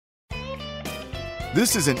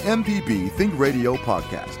This is an MPB Think Radio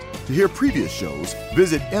podcast. To hear previous shows,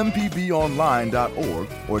 visit mpbonline.org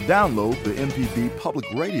or download the MPB Public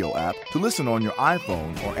Radio app to listen on your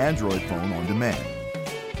iPhone or Android phone on demand.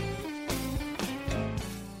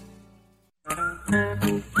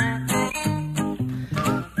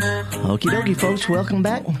 Okie dokie, folks. Welcome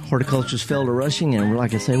back. Horticulture's Felder Rushing, and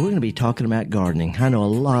like I say, we're going to be talking about gardening. I know a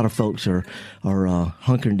lot of folks are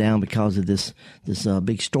hunkering down because of this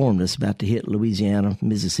big storm that's about to hit Louisiana,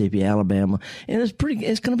 Mississippi, Alabama, and it's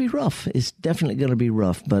going to be rough. It's definitely going to be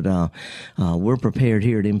rough, but we're prepared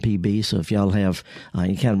here at MPB. So if y'all have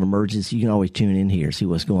any kind of emergency, you can always tune in here, see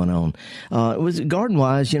what's going on. Garden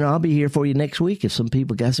wise, I'll be here for you next week. If some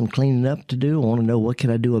people got some cleaning up to do, I want to know what can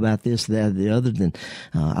I do about this, that, or the other, then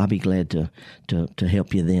I'll be glad to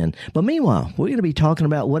help you then. But meanwhile, we're going to be talking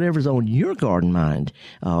about whatever's on your garden mind.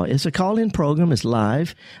 It's a call-in program. It's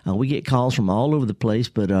live. We get calls from all over the place,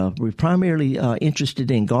 but we're primarily interested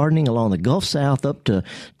in gardening along the Gulf South up to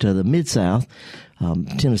the Mid-South,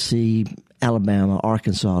 Tennessee, Alabama,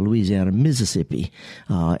 Arkansas, Louisiana, Mississippi.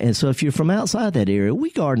 And so if you're from outside that area, we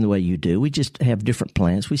garden the way you do. We just have different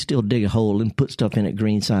plants. We still dig a hole and put stuff in it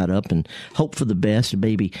green side up and hope for the best and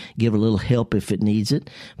maybe give a little help if it needs it.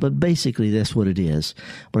 But basically, that's what it is.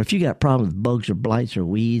 But if you got problems with bugs or blights or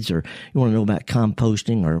weeds, or you want to know about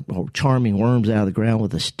composting or charming worms out of the ground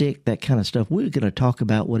with a stick, that kind of stuff, we're going to talk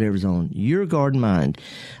about whatever's on your garden mind.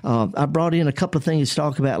 I brought in a couple of things to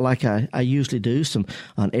talk about like I usually do,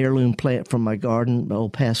 an heirloom plant from my garden, my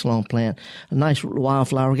old pass-along plant, a nice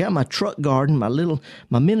wildflower. I got my truck garden, my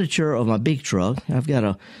miniature of my big truck. I've got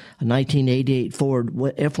a 1988 Ford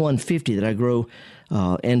F-150 that I grow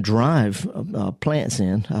and drive plants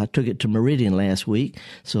in. I took it to Meridian last week,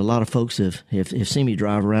 so a lot of folks have seen me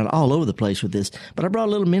drive around all over the place with this. But I brought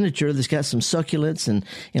a little miniature that's got some succulents and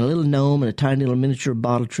a little gnome and a tiny little miniature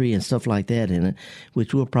bottle tree and stuff like that in it,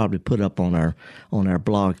 which we'll probably put up on our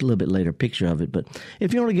blog a little bit later, picture of it. But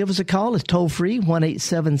if you want to give us a call, it's toll-free,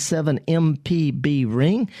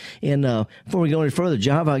 1-877-MPB-RING. And before we go any further,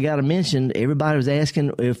 John, I got to mention, everybody was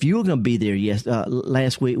asking if you were going to be there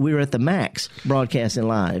last week. We were at the Max broadcasting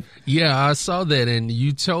live. Yeah, I saw that, and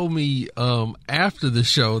you told me after the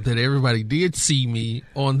show that everybody did see me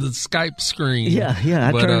on the Skype screen. Yeah,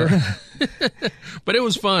 I turned around. But it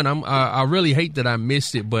was fun. I really hate that I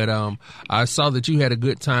missed it, but I saw that you had a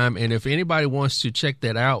good time, and if anybody wants to check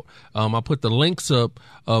that out, I put the links up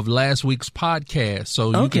of last week's podcast,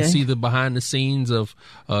 so you can see the behind the scenes of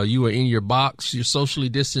you were in your box, your socially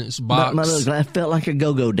distanced box. I felt like a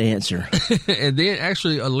go-go dancer. And then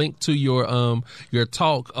actually a link to your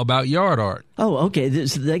talk about yard art. Oh, okay.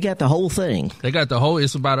 They got the whole thing. They got the whole.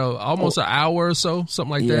 It's about almost an hour or so,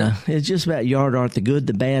 something like that. Yeah, it's just about yard art, the good,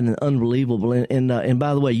 the bad, and unbelievable. And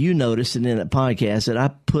by the way, you noticed in that podcast that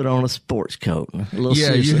I put on a sports coat.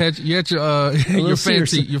 You had your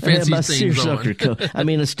fancy seersucker coat. I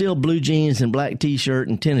mean, it's still blue jeans and black T-shirt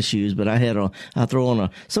and tennis shoes, but I throw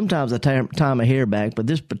on sometimes I tie my hair back, but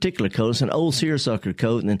this particular coat is an old seersucker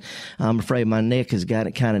coat, and then I'm afraid my neck has got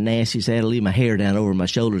it kind of nasty, so I had to leave my hair down over my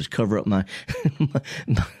shoulders to cover up my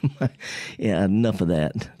yeah, enough of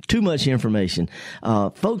that. Too much information.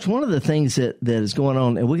 Folks, one of the things that is going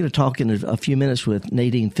on, and we're going to talk in a few minutes with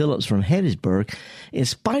Nadine Phillips from Hattiesburg, in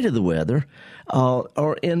spite of the weather,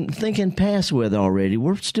 or in thinking past weather already,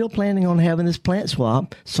 we're still planning on having this plant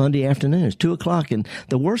swap Sunday afternoon. It's 2 o'clock, and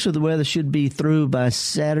the worst of the weather should be through by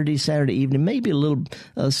Saturday evening, maybe a little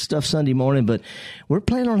stuff Sunday morning, but we're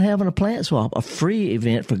planning on having a plant swap, a free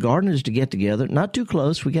event for gardeners to get together, not too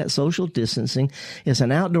close. We got social distancing. It's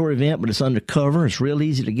an outdoor event, but it's undercover. It's real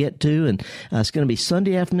easy to get to, and it's going to be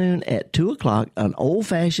Sunday afternoon at 2 o'clock, an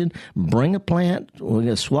old-fashioned bring a plant. We're going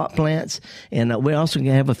to swap plants, and we're also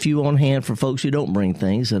going to have a few on hand for folks who don't bring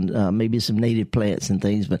things, and maybe some native plants and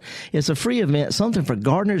things. But it's a free event, something for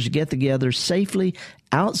gardeners to get together safely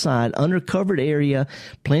outside, under covered area,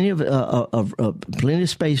 plenty of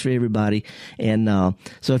space for everybody. And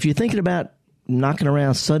so if you're thinking about knocking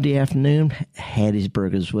around Sunday afternoon,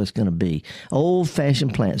 Hattiesburg is what's going to be.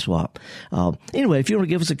 Old-fashioned plant swap. Anyway, if you want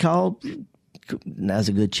to give us a call, now's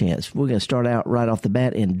a good chance. We're going to start out right off the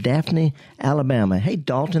bat in Daphne, Alabama. Hey,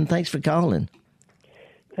 Dalton, thanks for calling.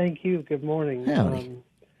 Thank you. Good morning. Howdy.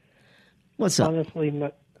 What's up? Honestly,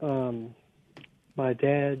 my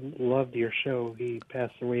dad loved your show. He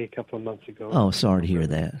passed away a couple of months ago. Oh, sorry to hear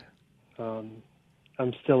that. I'm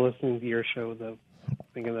still listening to your show, though,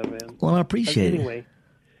 thinking of him. Well, I appreciate it. Anyway,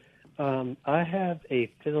 I have a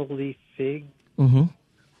fiddle leaf fig. Mm-hmm.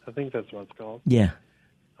 I think that's what it's called. Yeah.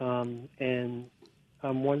 And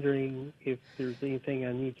I'm wondering if there's anything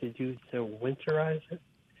I need to do to winterize it.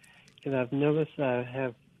 And I've noticed I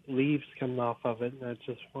have leaves coming off of it, and I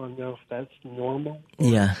just want to know if that's normal.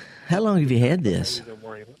 Yeah. How long have you had this?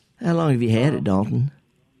 How long have you had it, Dalton?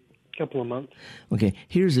 A couple of months. Okay,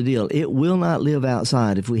 here's the deal. It will not live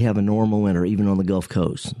outside if we have a normal winter, even on the Gulf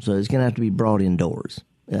Coast. So it's going to have to be brought indoors.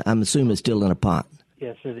 I'm assuming it's still in a pot.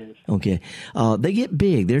 Yes, it is. Okay. They get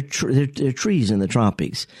big. They're trees in the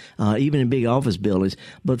tropics, even in big office buildings.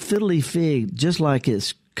 But fiddly fig, just like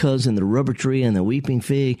its cousin, the rubber tree and the weeping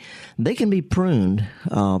fig, they can be pruned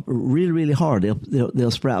really, really hard. They'll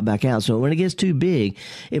sprout back out. So when it gets too big,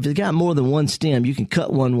 if it's got more than one stem, you can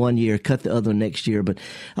cut one year, cut the other next year. But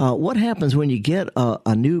what happens when you get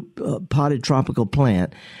a new potted tropical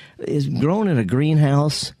plant is grown in a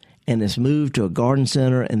greenhouse, and it's moved to a garden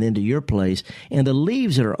center and then to your place, and the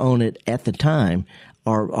leaves that are on it at the time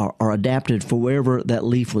are adapted for wherever that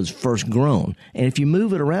leaf was first grown. And if you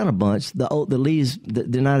move it around a bunch, the leaves,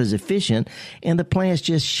 they're not as efficient, and the plants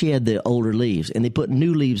just shed the older leaves, and they put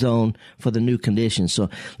new leaves on for the new conditions. So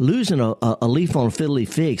losing a leaf on a fiddly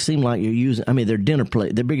fig seems like you're using, I mean, they're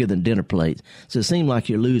bigger than dinner plates, so it seems like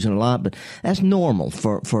you're losing a lot, but that's normal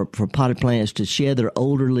for potted plants to shed their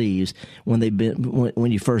older leaves when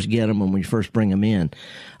you first get them and when you first bring them in.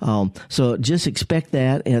 So just expect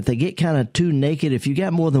that, and if they get kind of too naked, if you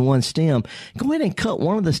got more than one stem, go ahead and cut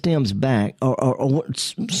one of the stems back, or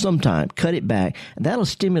sometime cut it back. That'll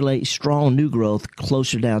stimulate strong new growth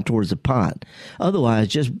closer down towards the pot. Otherwise,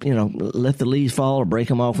 just let the leaves fall or break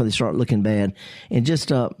them off when they start looking bad. And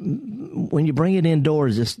just when you bring it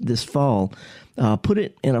indoors this fall, put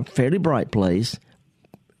it in a fairly bright place.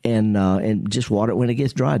 And just water it when it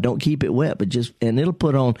gets dry. Don't keep it wet, and it'll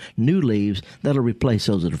put on new leaves that'll replace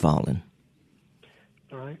those that are falling.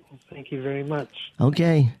 All right. Well, thank you very much.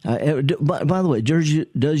 Okay. By the way,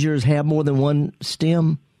 does yours have more than one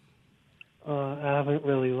stem? I haven't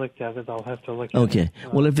really looked at it. I'll have to look at it. Okay.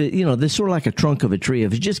 Well, if it, this sort of like a trunk of a tree.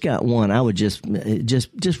 If it's just got one, I would just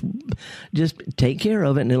take care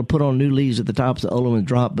of it, and it'll put on new leaves at the top so the old ones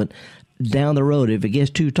drop. But down the road, if it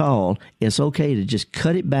gets too tall, it's okay to just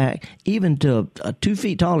cut it back, even to 2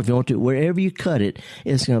 feet tall if you want to. Wherever you cut it,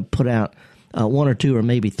 it's going to put out one or two or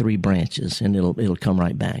maybe three branches, and it'll come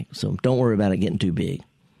right back. So don't worry about it getting too big.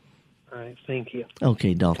 All right. Thank you.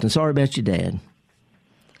 Okay, Dalton. Sorry about your dad.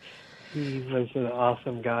 He was an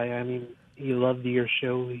awesome guy. I mean, he loved your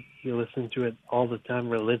show. He listened to it all the time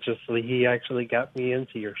religiously. He actually got me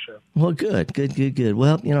into your show. Well, good.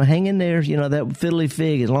 Well, hang in there. That fiddly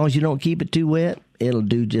fig, as long as you don't keep it too wet, it'll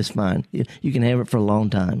do just fine. You can have it for a long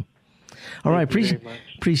time. All right.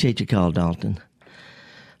 Appreciate your call, Dalton.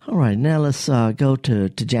 All right. Now let's go to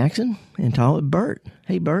Jackson and talk with Bert.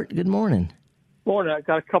 Hey, Bert. Good morning. Morning. I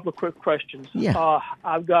got a couple of quick questions. Yeah.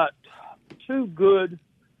 I've got 2 good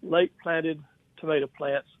late planted tomato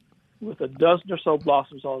plants with a dozen or so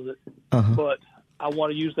blossoms on it, but I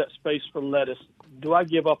want to use that space for lettuce. Do I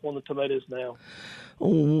give up on the tomatoes now?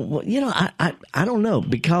 Well, I don't know.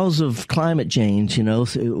 Because of climate change,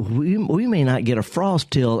 so we may not get a frost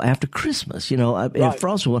till after Christmas, Right.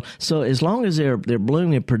 Frost will. So as long as they're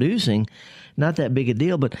blooming and producing, not that big a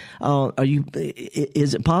deal. But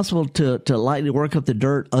is it possible to lightly work up the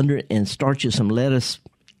dirt under it and start you some lettuce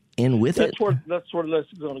in with it? That's where the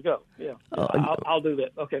lettuce is going to go. Yeah, I'll do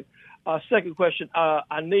that. Okay. Second question.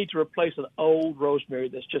 I need to replace an old rosemary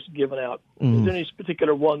that's just given out. Is there any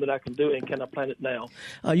particular one that I can do, and can I plant it now?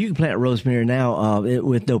 You can plant rosemary now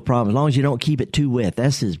with no problem, as long as you don't keep it too wet.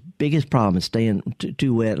 That's his biggest problem, is staying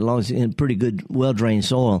too wet, as long as it's in pretty good, well-drained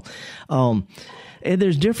soil. And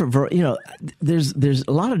there's different, there's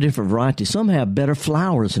a lot of different varieties. Some have better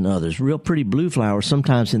flowers than others, real pretty blue flowers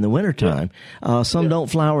sometimes in the wintertime. Some don't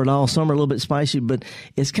flower at all. Some are a little bit spicy, but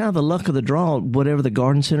it's kind of the luck of the draw, whatever the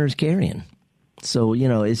garden center is carrying. So,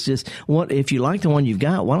 it's just, if you like the one you've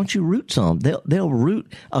got, why don't you root some? They'll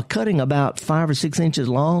root a cutting about 5 or 6 inches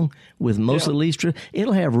long with most of the leaves.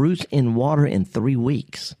 It'll have roots in water in 3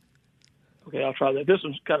 weeks. Okay, I'll try that. This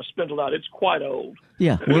one's kind of spindled out. It's quite old.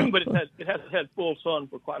 Yeah, but it hasn't had full sun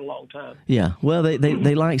for quite a long time. Yeah, well, they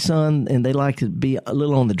like sun, and they like to be a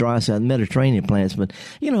little on the dry side, Mediterranean plants. But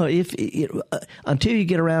if until you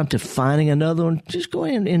get around to finding another one, just go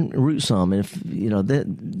ahead and root some. If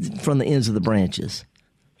from the ends of the branches.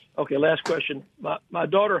 Okay, last question. My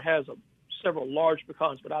daughter has several large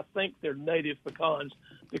pecans, but I think they're native pecans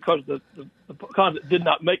because the pecans that did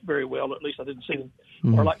not make very well, at least I didn't see them,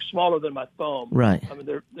 are like smaller than my thumb. Right. I mean,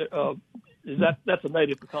 that's a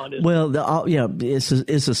native pecan, isn't it? Well, it's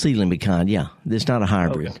a seedling pecan. Yeah, it's not a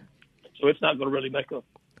hybrid. Okay. So it's not going to really make a.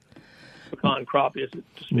 pecan crop, is it?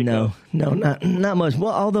 To speak No, of? not much.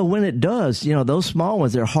 Well, although when it does, those small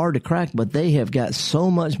ones, they're hard to crack, but they have got so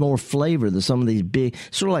much more flavor than some of these big,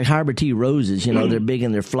 sort of like hybrid tea roses. They're big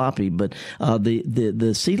and they're floppy, but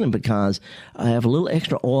the seedling pecans have a little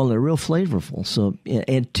extra oil and they're real flavorful. So,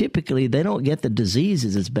 and typically they don't get the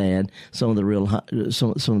diseases as bad. Some of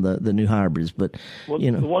the new hybrids, but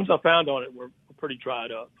the ones I found on it were pretty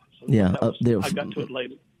dried up. So I got to it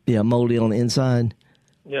later. Yeah, moldy on the inside.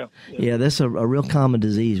 Yeah, that's a real common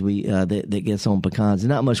disease that gets on pecans.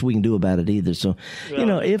 Not much we can do about it either. So,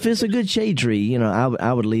 if it's a good shade tree,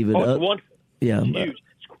 I would leave it up. It's huge.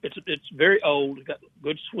 It's very old. It's got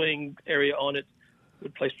good swing area on it.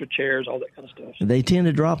 Good place for chairs, all that kind of stuff. They tend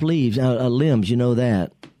to drop leaves, limbs. You know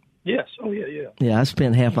that. Yes. Oh yeah. Yeah, I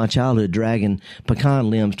spent half my childhood dragging pecan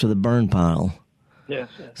limbs to the burn pile. Yes.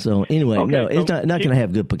 So anyway, it's not going to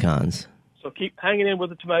have good pecans. So keep hanging in with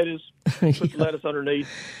the tomatoes. Put the lettuce underneath.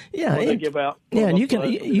 Yeah, they give out. Yeah, and you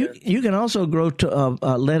can also grow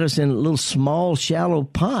lettuce in little small, shallow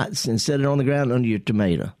pots and set it on the ground under your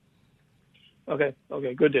tomato. Okay,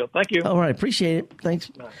 good deal. Thank you. All right, appreciate it. Thanks.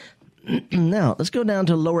 Now let's go down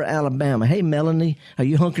to Lower Alabama. Hey, Melanie, are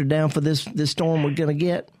you hunkered down for this storm we're going to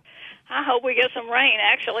get? I hope we get some rain,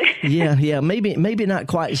 actually. Yeah, maybe not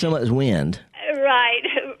quite so much wind. Right.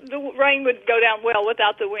 The rain would go down well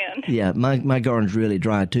without the wind. Yeah, my garden's really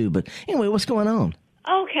dry, too. But anyway, what's going on?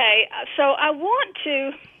 Okay, so I want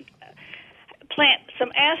to plant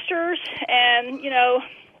some asters, and,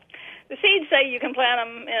 the seeds say you can plant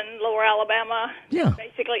them in Lower Alabama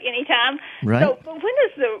basically any time. Right. So when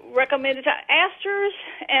is the recommended time? Asters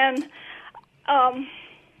and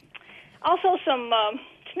also some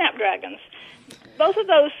snapdragons. Both of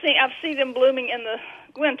those, I've seen them blooming in the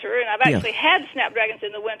winter, and I've actually had snapdragons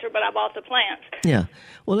in the winter, but I bought the plants. Yeah.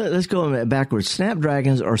 Well, let's go backwards.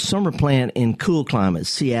 Snapdragons are summer plant in cool climates,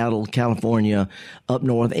 Seattle, California, up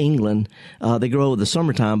north England. They grow over the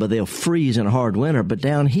summertime, but they'll freeze in a hard winter. But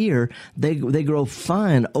down here, they grow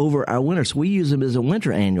fine over our winter. So we use them as a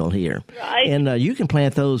winter annual here. Right. And you can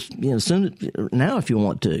plant those soon now if you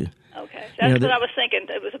want to. Okay. That's what I was thinking.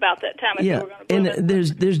 It was about that time. Yeah, and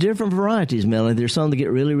there's different varieties, Melanie. There's some that get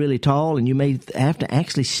really, really tall, and you may have to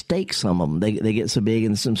actually stake some of them. They get so big,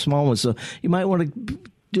 and some small ones. So you might want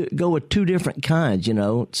to go with two different kinds,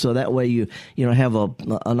 so that way you have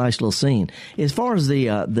a nice little scene. As far as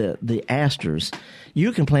the asters,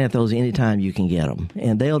 you can plant those anytime you can get them,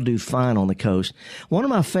 and they'll do fine on the coast. One of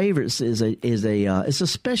my favorites is a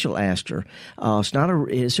special aster.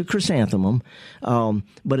 It's a chrysanthemum,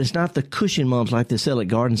 but it's not the cushion mums like they sell at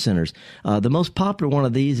garden centers. The most popular one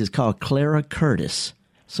of these is called Clara Curtis.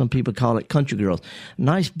 Some people call it country girls.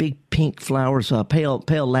 Nice big pink flowers, pale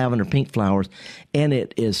lavender pink flowers, and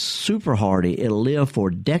it is super hardy. It'll live for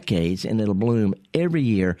decades, and it'll bloom every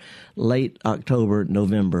year, late October,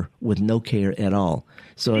 November, with no care at all.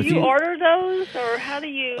 So do you order those, or how do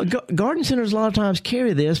you? Garden centers a lot of times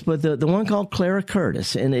carry this, but the one called Clara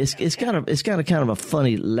Curtis, and it's got a kind of a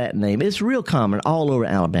funny Latin name. It's real common all over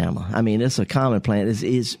Alabama. I mean, it's a common plant.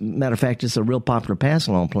 It's matter of fact, it's a real popular pass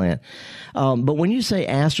along plant. But when you say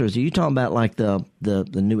asters, are you talking about like the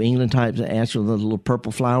New England types of asters, the little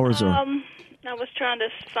purple flowers, or? I was trying to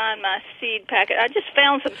find my seed packet. I just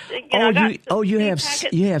found some. You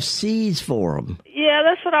have seeds for them. Yeah,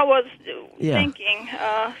 that's what I was thinking.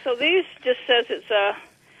 So these just says it's a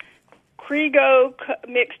Krigo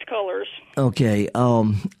mixed colors. Okay.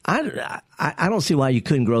 I don't see why you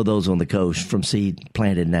couldn't grow those on the coast from seed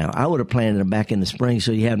planted now. I would have planted them back in the spring,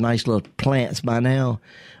 so you have nice little plants by now.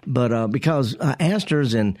 But because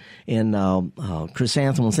asters and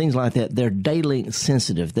chrysanthemums, things like that, they're daily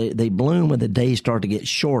sensitive. They bloom when the days start to get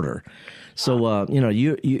shorter. So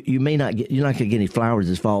you may not get, you're not going to get any flowers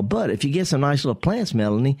this fall. But if you get some nice little plants,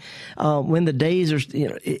 Melanie, when the days are,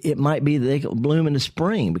 it might be that they can bloom in the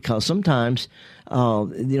spring, because sometimes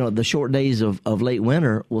the short days of late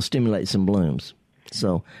winter will stimulate some blooms.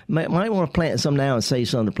 So might want to plant some now and save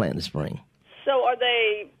some to plant in the spring. So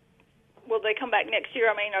will they come back next year?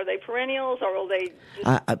 I mean, are they perennials, or will they just...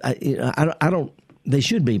 I don't. They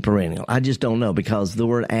should be perennial. I just don't know, because the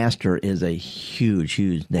word aster is a huge,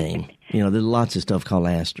 huge name. There's lots of stuff called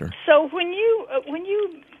aster. So when you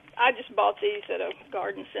I just bought these at a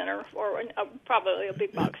garden center, or probably a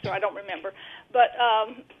big box store. I don't remember. But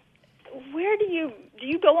where do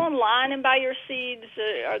you go online and buy your seeds?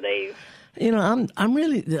 Are they? I'm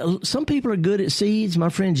really. Some people are good at seeds. My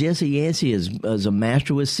friend Jesse Yancey is a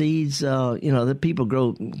master with seeds. The people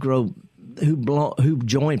grow who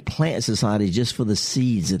join plant societies just for the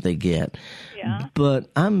seeds that they get. Yeah. But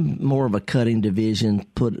I'm more of a cutting division,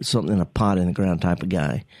 put something in a pot in the ground type of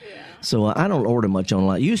guy. Yeah. So I don't order much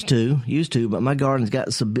online. Used to, but my garden's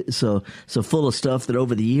got so full of stuff that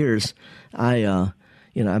over the years, I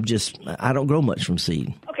don't grow much from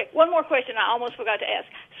seed. Okay, one more question I almost forgot to ask.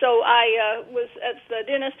 So I was at the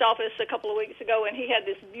dentist office a couple of weeks ago, and he had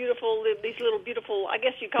these little beautiful, I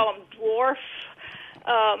guess you call them dwarf,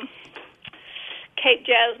 Cape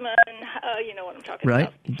jasmine, you know what I'm talking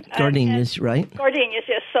about. Right, gardenias, right? Gardenias,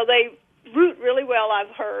 yes. So they root really well, I've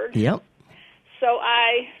heard. Yep. So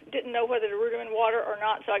I didn't know whether to root them in water or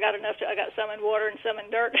not, so I got some in water and some in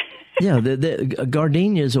dirt. Yeah, the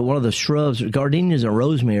gardenias are one of the shrubs. Gardenias and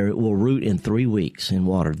rosemary will root in 3 weeks in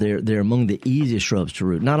water. They're among the easiest shrubs to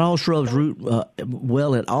root. Not all shrubs root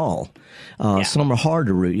well at all. Some are hard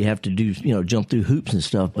to root. You have to jump through hoops and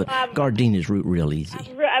stuff, but gardenias root real easy.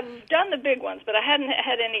 I've done the big ones, but I hadn't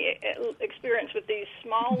had any experience with these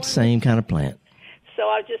small ones. Same kind of plant. So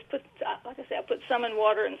I just put, like I said, I put some in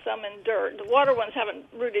water and some in dirt. The water ones haven't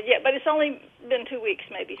rooted yet, but it's only been 2 weeks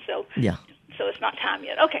maybe, so yeah. So it's not time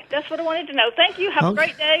yet. Okay, that's what I wanted to know. Thank you. Have a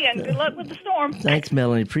great day, and good luck with the storm. Thanks,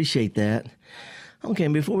 Melanie. Appreciate that. Okay,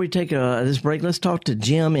 and before we take this break, let's talk to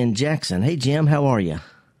Jim in Jackson. Hey, Jim, how are you?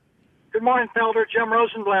 Good morning, Felder. Jim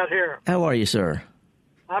Rosenblatt here. How are you, sir?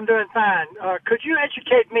 I'm doing fine. Could you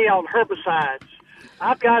educate me on herbicides?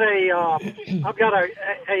 I've got a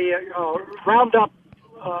Roundup,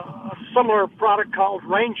 a similar product called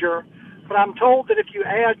Ranger, but I'm told that if you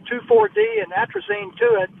add 2,4-D and atrazine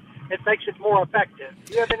to it, it makes it more effective.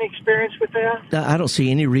 Do you have any experience with that? I don't see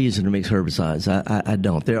any reason to mix herbicides. I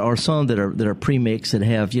don't. There are some that are pre-mixed that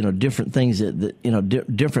have different things that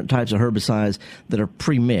different types of herbicides that are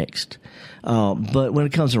pre-mixed. But when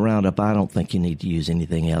it comes to Roundup, I don't think you need to use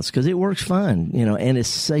anything else because it works fine, and it's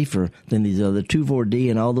safer than these other 2,4-D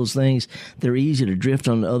and all those things. They're easy to drift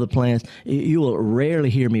on other plants. You will rarely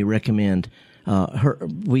hear me recommend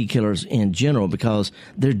weed killers in general because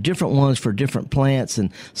they're different ones for different plants,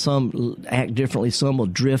 and some act differently. Some will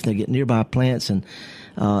drift and get nearby plants, and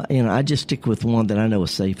I just stick with one that I know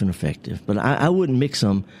is safe and effective. But I wouldn't mix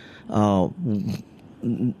them. I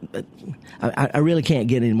really can't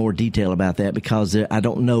get any more detail about that because I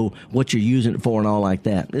don't know what you're using it for and all like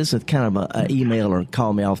that. This is kind of an email or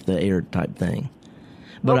call me off the air type thing.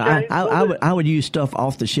 But okay. I would use stuff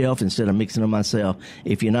off the shelf instead of mixing them myself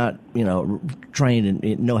if you're not, trained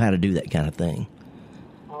and know how to do that kind of thing.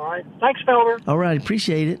 All right. Thanks, Felder. All right.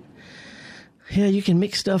 Appreciate it. Yeah, you can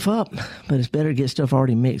mix stuff up, but it's better to get stuff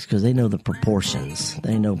already mixed because they know the proportions.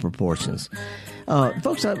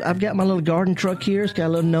 Folks, I've got my little garden truck here. It's got a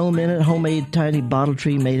little gnome in it, homemade tiny bottle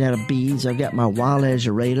tree made out of beads. I've got my wild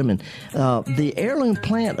azuratum, and the heirloom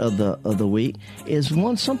plant of the week is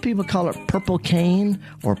one. Some people call it purple cane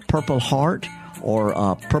or purple heart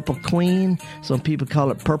or purple queen. Some people call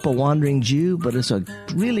it purple wandering Jew, but it's a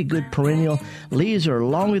really good perennial. Leaves are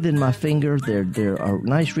longer than my finger. They're a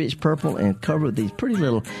nice rich purple and covered with these pretty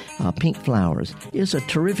little pink flowers. It's a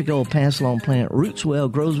terrific old pass-along plant. Roots well,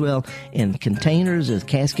 grows well in containers as a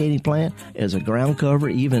cascading plant, as a ground cover,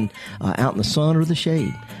 even out in the sun or the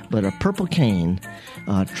shade. But a purple cane,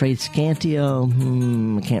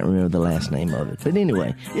 Tradescantia, I can't remember the last name of it. But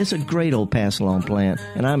anyway, it's a great old pass-along plant,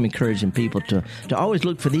 and I'm encouraging people to always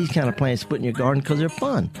look for these kind of plants to put in your garden because they're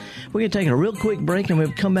fun. We're going to take a real quick break, and when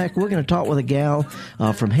we come back, we're going to talk with a gal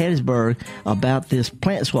from Hattiesburg about this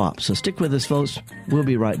plant swap. So stick with us, folks. We'll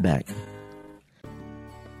be right back.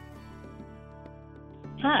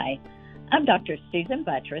 Hi, I'm Dr. Susan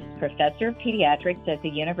Buttress, Professor of Pediatrics at the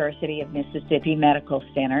University of Mississippi Medical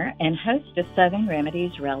Center and host of Southern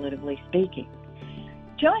Remedies, Relatively Speaking.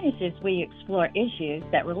 Join us as we explore issues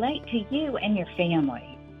that relate to you and your family,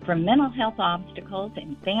 from mental health obstacles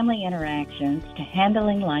and family interactions to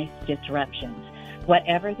handling life's disruptions.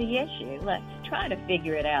 Whatever the issue, let's try to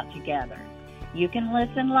figure it out together. You can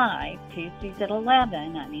listen live Tuesdays at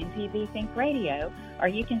 11 on MPB Think Radio, or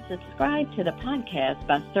you can subscribe to the podcast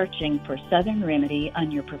by searching for Southern Remedy on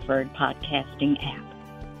your preferred podcasting app.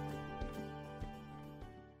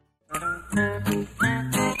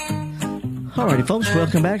 Alrighty, folks,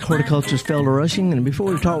 welcome back. Horticulturist Felder Rushing. And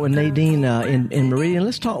before we talk with Nadine in Meridian,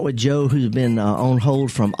 let's talk with Joe, who's been on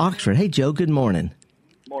hold from Oxford. Hey, Joe, good morning.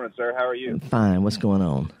 Morning, sir. How are you? Fine. What's going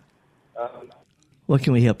on? What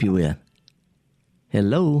can we help you with?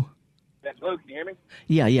 Hello? Hello, can you hear me?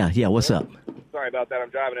 Yeah. What's up? Sorry about that. I'm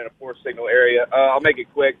driving in a poor signal area. I'll make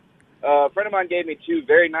it quick. A friend of mine gave me two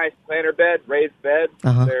very nice planter beds, raised beds.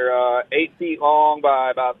 Uh-huh. They're 8 feet long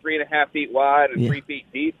by about 3.5 feet wide and 3 feet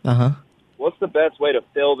deep. Uh-huh. What's the best way to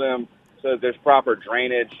fill them so that there's proper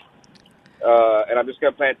drainage? And I'm just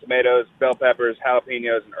going to plant tomatoes, bell peppers,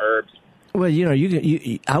 jalapenos, and herbs. Well,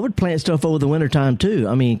 I would plant stuff over the wintertime too.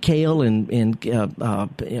 I mean, kale and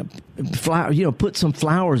flower. Put some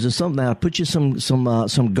flowers or something out. Put you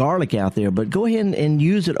some garlic out there. But go ahead and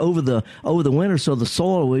use it over the winter, so the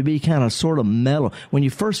soil will be kind of sort of mellow. When you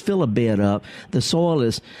first fill a bed up, the soil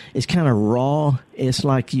is kind of raw. It's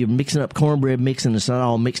like you're mixing up cornbread mix, and it's not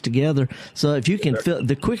all mixed together. So if you can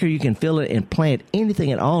the quicker you can fill it and plant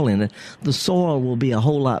anything at all in it, the soil will be a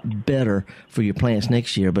whole lot better for your plants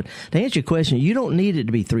next year. But to answer your question, you don't need it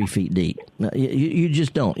to be 3 feet deep. You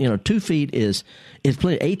just don't. 2 feet is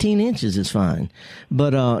plenty. 18 inches is fine.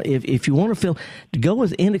 But if you want to go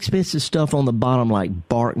with inexpensive stuff on the bottom, like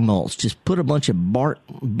bark mulch, just put a bunch of bark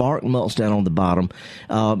mulch down on the bottom.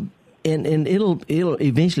 And it'll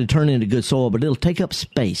eventually turn into good soil, but it'll take up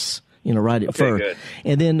space, right at first. Good.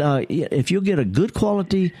 And then if you'll get a good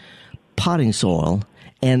quality potting soil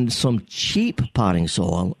and some cheap potting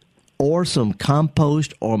soil, or some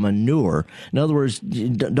compost or manure. In other words,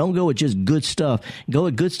 don't go with just good stuff. Go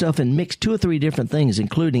with good stuff and mix 2 or 3 different things,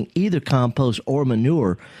 including either compost or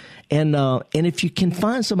manure. And if you can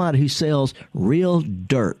find somebody who sells real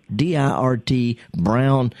dirt, DIRT,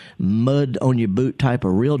 brown mud on your boot type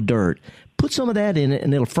of real dirt, put some of that in it,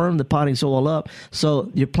 and it'll firm the potting soil up, so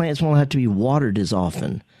your plants won't have to be watered as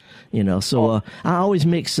often. I always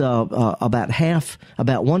mix about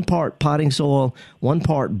 1 part potting soil, 1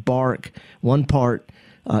 part bark, 1 part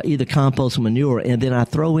either compost or manure, and then I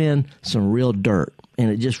throw in some real dirt, and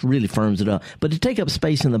it just really firms it up. But to take up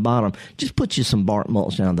space in the bottom, just put you some bark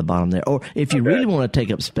mulch down the bottom there. Or if you really want to take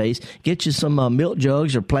up space, get you some milk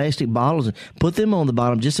jugs or plastic bottles and put them on the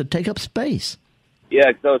bottom just to take up space. Yeah,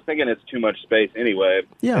 because I was thinking it's too much space anyway.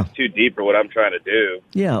 Yeah. It's too deep for what I'm trying to do.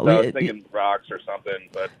 Yeah. So I was thinking rocks or something,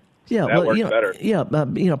 but... Yeah, that works better. Yeah,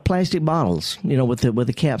 plastic bottles, with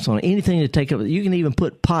the caps on it. Anything to take up. You can even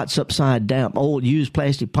put pots upside down, old used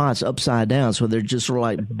plastic pots upside down, so they're just sort of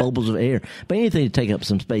like bubbles of air. But anything to take up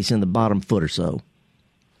some space in the bottom foot or so.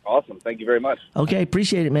 Awesome. Thank you very much. Okay,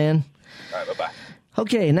 appreciate it, man. All right, bye-bye.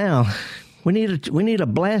 Okay, now we need a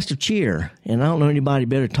blast of cheer, and I don't know anybody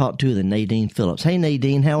better to talk to than Nadine Phillips. Hey,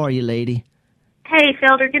 Nadine, how are you, lady? Hey,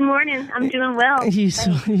 Felder. Good morning. I'm doing well. You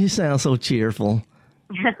sound so cheerful.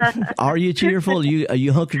 Are you cheerful? Are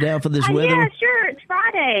you hunkered down for this weather? Yeah, sure. It's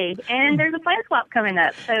Friday, and there's a plant swap coming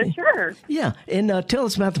up, so sure. Yeah, and tell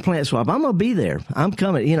us about the plant swap. I'm going to be there. I'm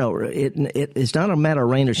coming. It's not a matter of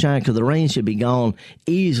rain or shine, because the rain should be gone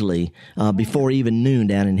easily before even noon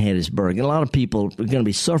down in Hattiesburg. And a lot of people are going to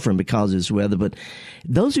be suffering because of this weather, but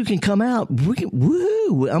those who can come out, I'm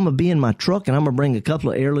going to be in my truck, and I'm going to bring a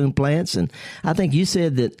couple of heirloom plants. And I think you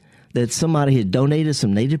said that somebody had donated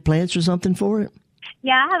some native plants or something for it?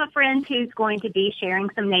 Yeah, I have a friend who's going to be sharing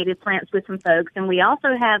some native plants with some folks, and we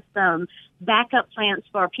also have some backup plants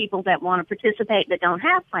for people that want to participate that don't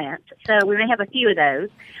have plants. So we may have a few of those.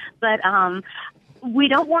 But we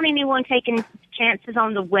don't want anyone taking chances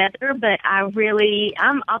on the weather, but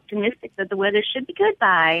I'm optimistic that the weather should be good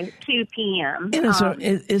by 2 p.m. And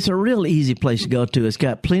it's a real easy place to go to. It's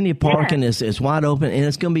got plenty of parking. Yeah. It's wide open, and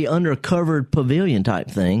it's going to be under a covered pavilion type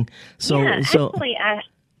thing. Actually,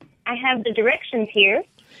 I have the directions here.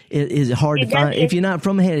 Is it hard to find? If you're not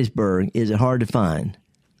from Hattiesburg, is it hard to find?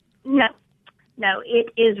 No.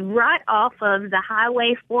 It is right off of the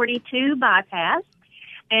Highway 42 bypass,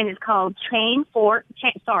 and it's called Chain Park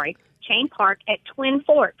at Twin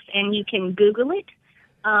Forks, and you can Google it.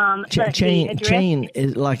 Chain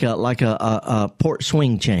is like a port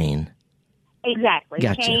swing chain. Exactly.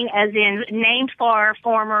 Gotcha. Chain as in named for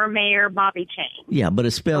former Mayor Bobby Chain. Yeah, but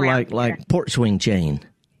it's spelled like port swing chain.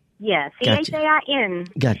 Yes, Gotcha. CHAIN.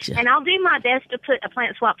 Gotcha. And I'll do my best to put a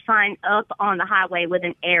plant swap sign up on the highway with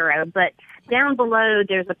an arrow, but down below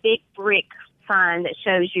there's a big brick sign that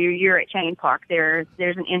shows you're at Chain Park. There's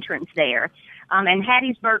an entrance there. And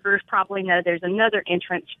Hattiesburgers probably know there's another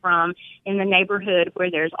entrance in the neighborhood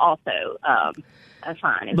where there's also a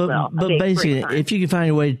sign as well. But basically, if you can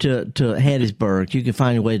find a way to Hattiesburg, you can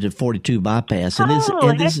find a way to 42 bypass, and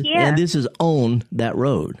this is on that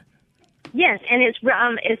road. Yes, and it's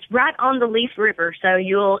right on the Leaf River, so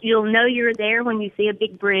you'll know you're there when you see a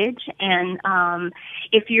big bridge. And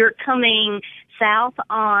if you're coming south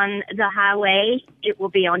on the highway, it will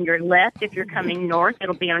be on your left. If you're coming north,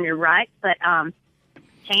 it'll be on your right. But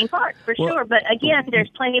Chain Park for sure. But again, there's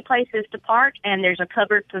plenty of places to park, and there's a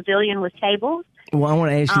covered pavilion with tables. Well, I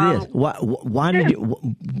want to ask you this: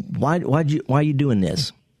 why are you doing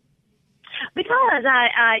this? Because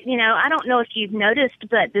I don't know if you've noticed,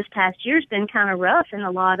 but this past year's been kind of rough in a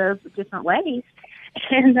lot of different ways.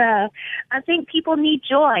 And I think people need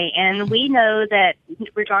joy, and we know that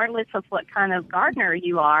regardless of what kind of gardener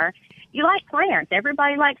you are, you like plants.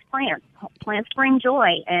 Everybody likes plants. Plants bring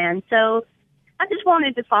joy, and so I just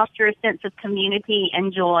wanted to foster a sense of community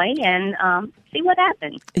and joy and see what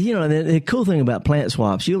happens. You know, the cool thing about plant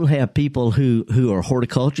swaps, you'll have people who are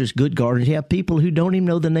horticulturists, good gardeners. You have people who don't even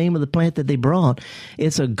know the name of the plant that they brought.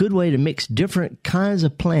 It's a good way to mix different kinds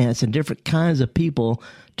of plants and different kinds of people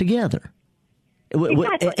together.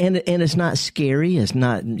 Exactly. And it's not scary. It's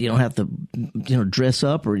not, you don't have to, dress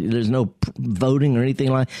up, or there's no voting or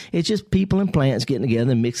anything like that. It's just people and plants getting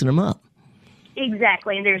together and mixing them up.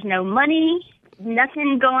 Exactly. And there's no money,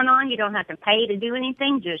 nothing going on. You don't have to pay to do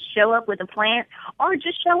anything. Just show up with a plant, or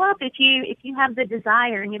just show up if you have the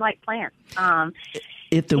desire and you like plants.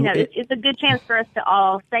 It's a good chance for us to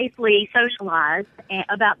all safely socialize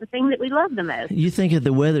about the thing that we love the most. You think if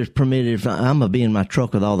the weather's permitted, if I'm going to be in my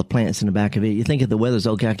truck with all the plants in the back of it, you think if the weather's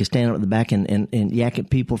okay, I can stand up at the back and yak at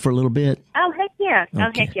people for a little bit? Oh, heck yeah. Okay.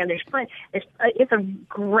 Oh, heck yeah. There's plenty. It's a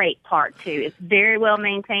great park, too. It's very well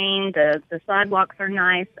maintained. The sidewalks are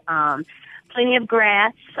nice. Plenty of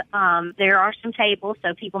grass. There are some tables,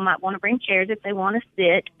 so people might want to bring chairs if they want to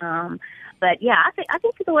sit. But yeah, I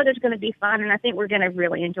think the weather's going to be fun, and I think we're going to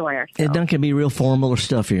really enjoy ourselves. It doesn't be real formal or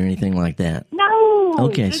stuffy or anything like that. No.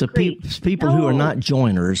 Okay, so people who are not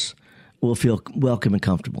joiners will feel welcome and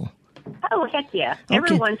comfortable. Oh, heck yeah. Okay.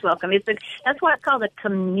 Everyone's welcome. That's why it's called a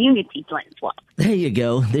community plant swap. There you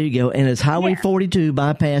go. And it's Highway 42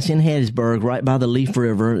 bypass in Hattiesburg, right by the Leaf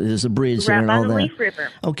River. There's a bridge there and all that. Right by the Leaf River.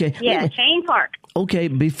 Okay. Yeah, Chain Park. Okay,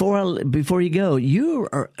 before you go, you're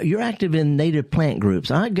active in native plant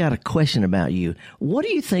groups. I've got a question about you. What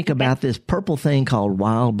do you think about this purple thing called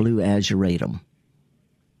wild blue azuratum?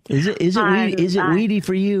 Is it weedy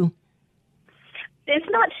for you? It's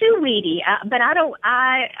not too weedy, but I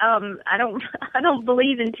don't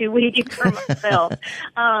believe in too weedy for myself.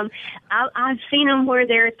 I've seen them where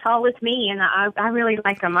they're as tall as me, and I really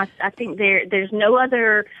like them. I think there's no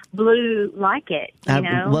other blue like it.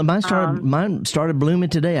 Well, mine started blooming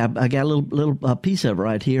today. I got a little piece of it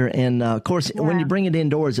right here, and of course, when you bring it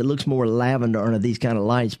indoors, it looks more lavender under these kind of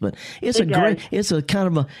lights. But it's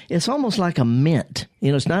it's almost like a mint.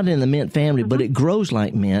 It's not in the mint family, but it grows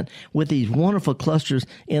like mint with these wonderful clusters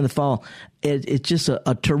in the fall. It's just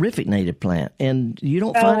a terrific native plant, and you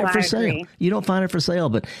don't find it for sale. You don't find it for sale,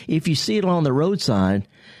 but if you see it on the roadside,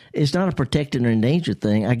 it's not a protected or endangered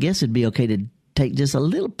thing. I guess it'd be okay to take just a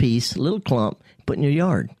little piece, a little clump, put in your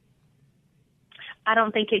yard. I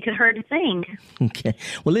don't think it could hurt a thing. Okay.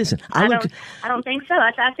 Well, listen, I don't think so.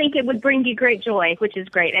 I think it would bring you great joy, which is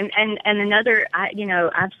great. And another,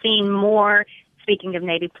 I've seen more. Speaking of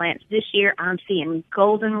native plants, this year I'm seeing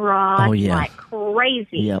goldenrod like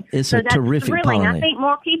crazy. Yep, it's a terrific pollinator. I think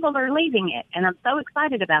more people are leaving it, and I'm so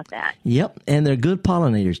excited about that. Yep, and they're good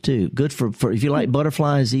pollinators too. Good for if you like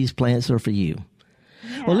butterflies, these plants are for you.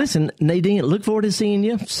 Yeah. Well, listen, Nadine, look forward to seeing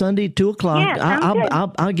you Sunday, 2:00. Yeah,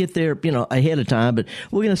 I'll get there, ahead of time, but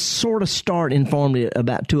we're going to sort of start informally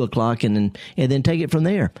about 2:00, and then take it from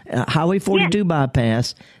there. Highway 42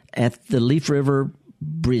 bypass at the Leaf River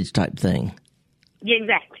Bridge type thing. Yeah,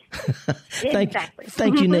 exactly.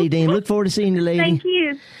 Thank you, Nadine. Look forward to seeing you, lady. Thank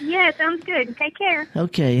you. Yeah, sounds good. Take care.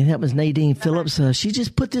 Okay, that was Nadine Phillips. She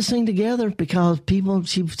just put this thing together because people.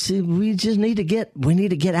 We just need to get. We need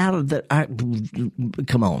to get out of the.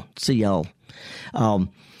 Come on, see y'all.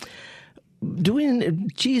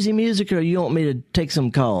 Doing cheesy music, or you want me to take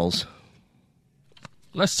some calls?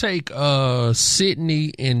 Let's take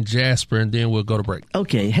Sydney and Jasper, and then we'll go to break.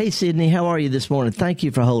 Okay. Hey, Sydney, how are you this morning? Thank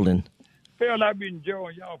you for holding. Hell, I've been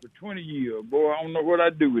enjoying y'all for 20 years. Boy, I don't know what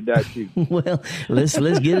I'd do without you. Well, let's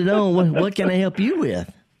get it on. What can I help you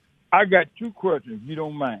with? I got two questions, if you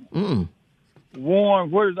don't mind. One,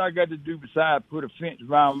 what does I got to do besides put a fence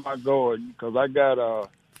around my garden? Because I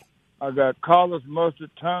got collards, mustard,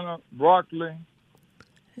 turnip, broccoli.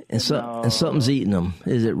 And something's eating them.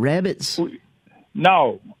 Is it rabbits?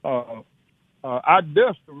 No. I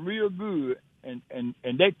dust them real good. And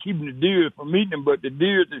they keeping the deer from eating them, but the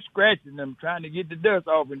deer are scratching them, trying to get the dust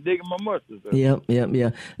off and digging my mustards up. Yep.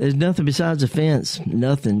 There's nothing besides a fence.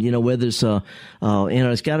 Nothing. Whether it's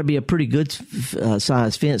it's got to be a pretty good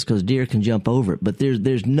size fence because deer can jump over it. But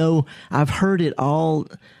there's no. I've heard it all.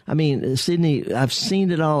 I mean, Sydney, I've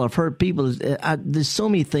seen it all. I've heard people. There's so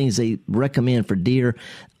many things they recommend for deer.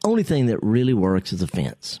 Only thing that really works is a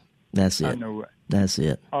fence. That's it. I know, right? That's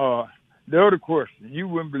it. The other question, you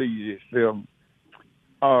wouldn't believe this, Phil.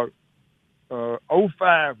 05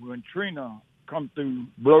 when Trina come through,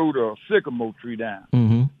 blowed a sycamore tree down.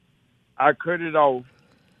 Mm-hmm. I cut it off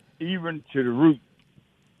even to the root.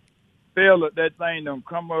 fella, that thing done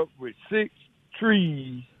come up with 6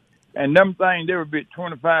 trees, and them things, they were about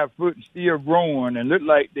 25 foot and still growing, and look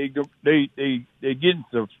like they getting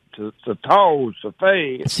so tall, so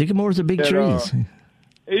fast. Sycamores are big trees.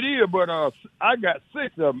 It is, but I got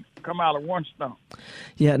 6 of them come out of one stump.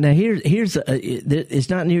 Yeah, now here's it's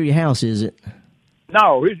not near your house, is it?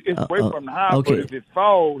 No, it's away from the house, okay. But if it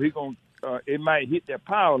falls, it might hit that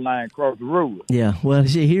power line across the road. Yeah, well,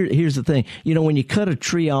 see, here's the thing. You know, when you cut a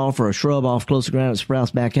tree off or a shrub off close to the ground, it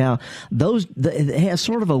sprouts back out. It has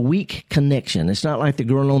sort of a weak connection. It's not like they're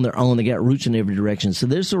growing on their own. They got roots in every direction, so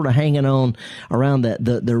they're sort of hanging on around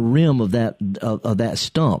the rim of that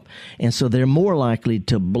stump, and so they're more likely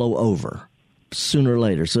to blow over sooner or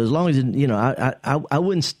later. So as long as I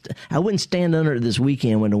wouldn't stand under it this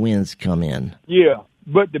weekend when the winds come in. Yeah.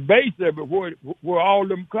 But the base of it, where all of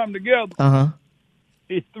them come together,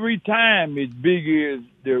 it's 3 times as big as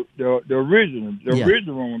the original. The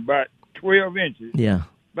original one, about 12 inches. Yeah.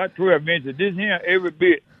 About 12 inches. This here, every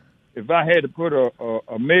bit, if I had to put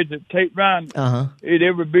a measured tape around it,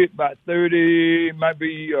 every bit about 30, might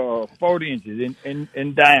be 40 inches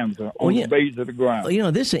in diameter on the base of the ground. You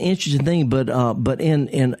know, this is an interesting thing, but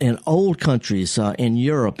in old countries, in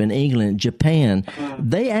Europe, in England, Japan,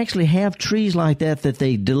 they actually have trees like that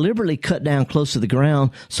they deliberately cut down close to the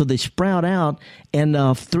ground so they sprout out, and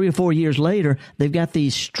 3 or 4 years later, they've got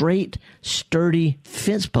these straight, sturdy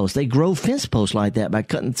fence posts. They grow fence posts like that by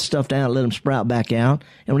cutting stuff down and let them sprout back out,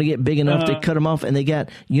 and when they get big enough, they cut them off, and they got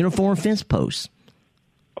uniform fence posts.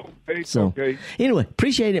 Okay. Anyway,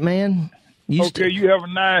 appreciate it, man. You have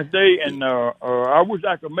a nice day, and I wish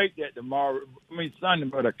I could make that tomorrow. Sunday,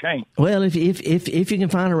 but I can't. Well, if you can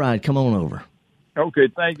find a ride, come on over. Okay,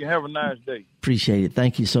 thank you. Have a nice day. Appreciate it.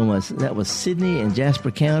 Thank you so much. That was Sidney in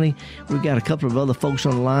Jasper County. We've got a couple of other folks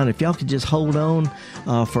on the line. If y'all could just hold on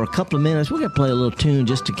for a couple of minutes, we're going to play a little tune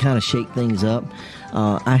just to kind of shake things up.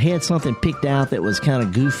 I had something picked out that was kind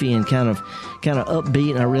of goofy and kind of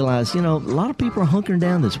upbeat, and I realized, a lot of people are hunkering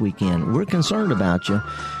down this weekend. We're concerned about you.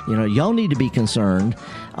 Y'all need to be concerned.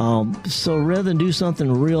 So rather than do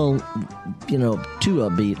something real, too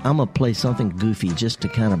upbeat, I'm going to play something goofy just to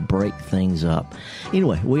kind of break things up.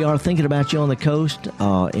 Anyway, we are thinking about you on the coast,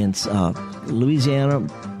 in Louisiana,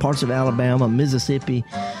 parts of Alabama, Mississippi.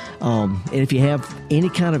 And if you have any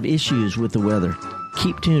kind of issues with the weather,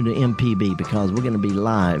 keep tuned to MPB, because we're going to be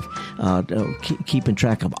live keeping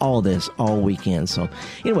track of all this all weekend. So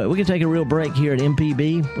anyway, we're going to take a real break here at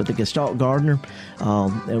MPB with the Gestalt Gardener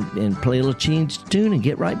and play a little tune and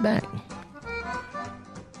get right back.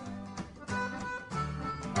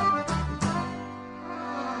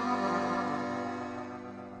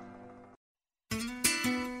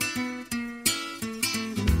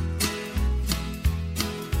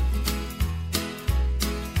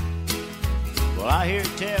 Well, I hear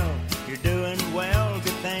tell you're doing well,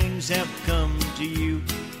 good things have come to you.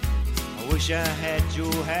 I wish I had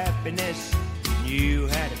your happiness, you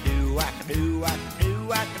had to do, I could do, I could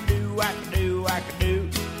do, I could do, I could do, I could do.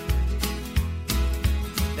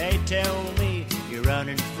 They tell me you're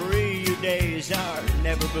running free, your days are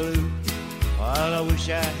never blue. Well, I wish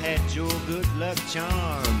I had your good luck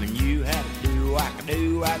charm, and you had to do, I could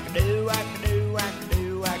do, I could do, I could do, I could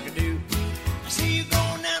do, I could do. I see you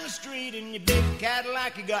going down the street in your big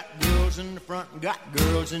Cadillac, you got girls in the front and got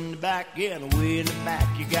girls in the back, yeah, and way in the back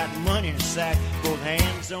you got money in a sack, both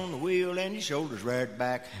hands on the wheel and your shoulders right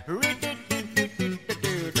back. I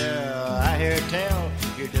hear tell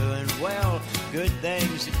you're doing well, good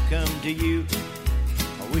things have come to you.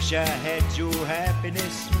 I wish I had your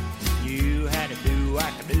happiness, you had to do, I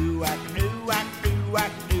could do, I could do, I could do, I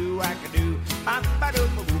could do, I could do.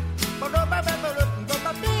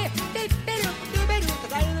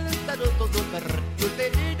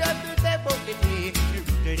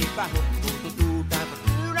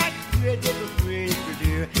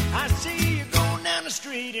 I see you going down the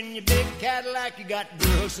street in your big Cadillac, you got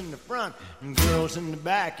girls in the front and girls in the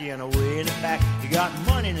back, yeah, and away in the back you got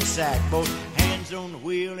money in a sack, both hands on the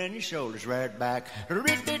wheel and your shoulders right back. I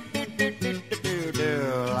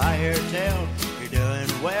hear tell you're doing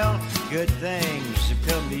well, good things have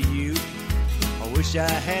come to you. I wish I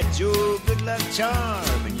had your good luck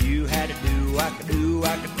charm, and you had to do, I could do,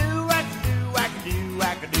 I could do, I could do, I could do,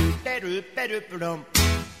 I could do, da-do-da-do-da-dum.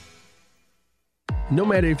 No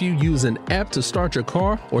matter if you use an app to start your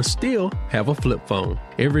car or still have a flip phone,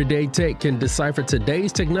 Everyday Tech can decipher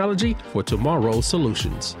today's technology for tomorrow's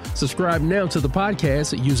solutions. Subscribe now to the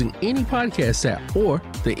podcast using any podcast app or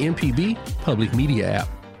the MPB Public Media app.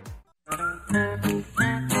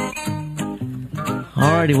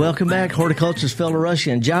 Alrighty, welcome back. Horticulturist Fellow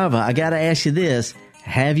Rushing and Java. I got to ask you this.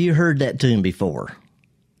 Have you heard that tune before?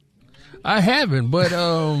 I haven't, but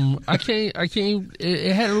I can't.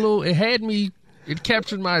 It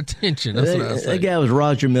captured my attention. That's what I was saying. That guy was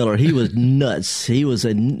Roger Miller. He was nuts. He was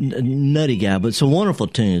a nutty guy, but some wonderful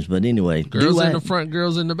tunes. But anyway, girls in the front,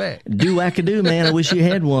 girls in the back. Do wackadoo, man. I wish you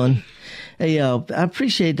had one. Hey, I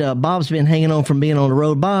appreciate Bob's been hanging on from being on the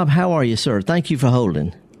road. Bob, how are you, sir? Thank you for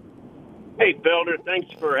holding. Hey, Felder,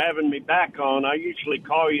 thanks for having me back on. I usually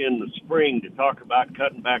call you in the spring to talk about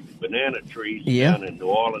cutting back the banana trees down in New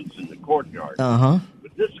Orleans in the courtyard. Uh-huh.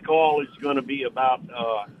 But this call is going to be about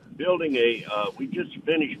building we just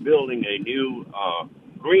finished building a new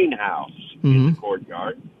greenhouse in the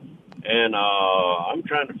courtyard. And I'm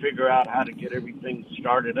trying to figure out how to get everything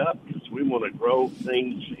started up because we want to grow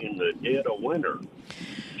things in the dead of winter.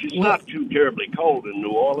 It's not too terribly cold in New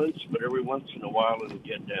Orleans, but every once in a while it'll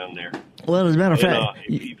get down there. Well, as a matter of fact,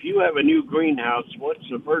 if you have a new greenhouse, what's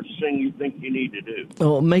the first thing you think you need to do?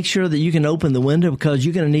 Well, make sure that you can open the window because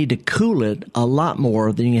you're going to need to cool it a lot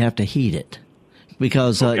more than you have to heat it.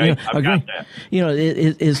 Because I've got that.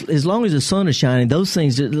 As long as the sun is shining, those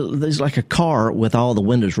things, there's like a car with all the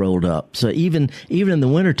windows rolled up. So even in the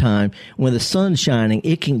wintertime, when the sun's shining,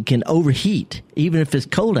 it can overheat, even if it's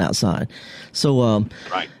cold outside. So,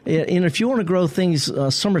 right. And if you want to grow things,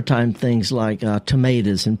 summertime things like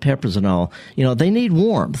tomatoes and peppers and all, they need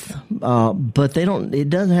warmth, but it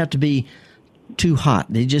doesn't have to be too hot.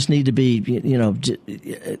 They just need to be,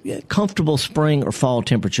 comfortable spring or fall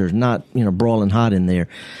temperatures, not, broiling hot in there.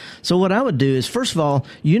 So what I would do is, first of all,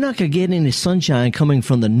 you're not going to get any sunshine coming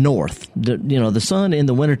from the north. The sun in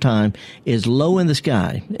the wintertime is low in the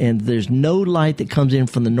sky, and there's no light that comes in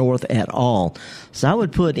from the north at all. So I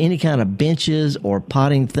would put any kind of benches or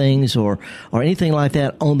potting things or anything like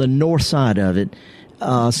that on the north side of it.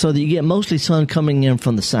 So that you get mostly sun coming in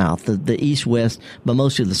from the south, the east, west, but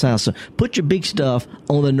mostly the south. So put your big stuff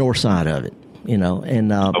on the north side of it. And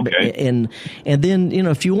then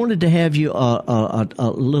if you wanted to have you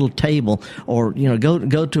a little table, or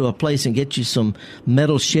go to a place and get you some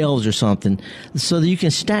metal shelves or something, so that you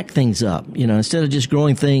can stack things up. Instead of just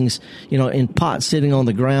growing things in pots sitting on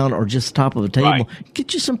the ground or just the top of a table,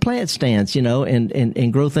 get you some plant stands,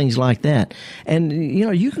 and grow things like that. And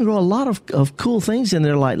you can grow a lot of cool things in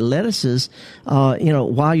there, like lettuces.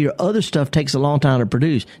 While your other stuff takes a long time to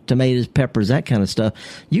produce, tomatoes, peppers, that kind of stuff.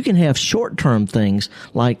 You can have short-term things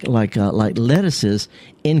like lettuces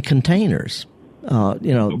in containers. They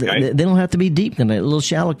don't have to be deep containers, a little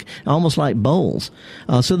shallow, almost like bowls.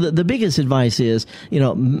 So the biggest advice is,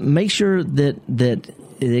 make sure that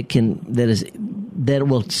it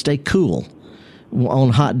will stay cool on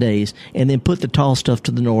hot days, and then put the tall stuff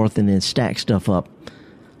to the north, and then stack stuff up.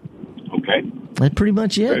 Okay, that's pretty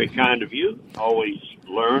much it. Very kind of you. Always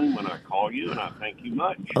learn when I call you, and I thank you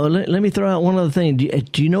much. Oh, let me throw out one other thing.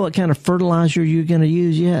 Do you know what kind of fertilizer you're going to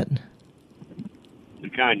use yet? The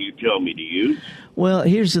kind you tell me to use. Well,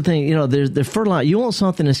 here's the thing. There's the fertilizer. You want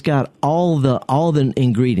something that's got all the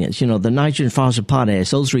ingredients. The nitrogen, phosphorus, potash,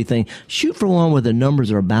 those three things. Shoot for one where the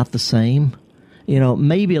numbers are about the same.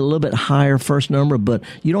 Maybe a little bit higher first number, but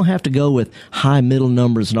you don't have to go with high middle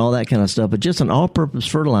numbers and all that kind of stuff, but just an all-purpose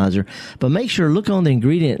fertilizer. But make sure, look on the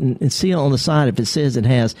ingredient and see on the side if it says it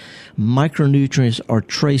has micronutrients or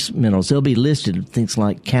trace minerals. They'll be listed, things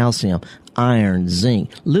like calcium, iron, zinc,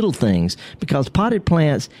 little things, because potted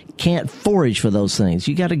plants can't forage for those things.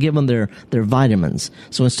 You got to give them their vitamins.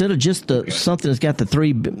 So instead of just something that's got the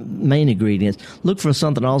three main ingredients, look for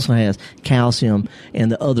something that also has calcium and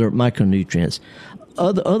the other micronutrients.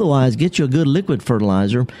 Otherwise, get you a good liquid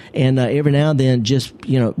fertilizer, and every now and then just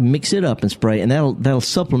mix it up and spray, and that'll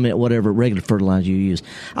supplement whatever regular fertilizer you use.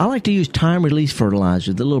 I like to use time release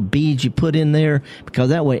fertilizer, the little beads you put in there, because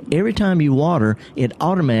that way every time you water, it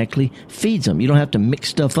automatically feeds them. You don't have to mix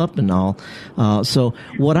stuff up and all. So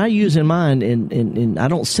what I use in mine, and I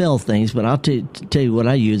don't sell things, but I'll tell you what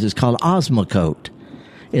I use. It's called Osmocote.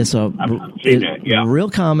 It's real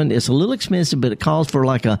common. It's a little expensive, but it calls for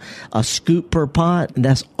like a scoop per pot, and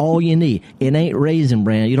that's all you need. It ain't Raisin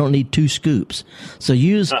Bran. You don't need 2 scoops. So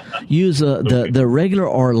use the regular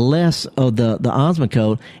or less of the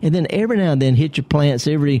Osmocote, and then every now and then hit your plants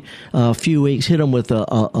every few weeks. Hit them with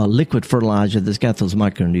a liquid fertilizer that's got those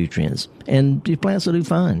micronutrients, and your plants will do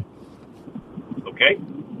fine. Okay.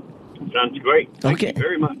 Sounds great. Thank you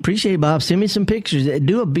very much. Appreciate it, Bob. Send me some pictures.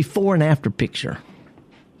 Do a before and after picture.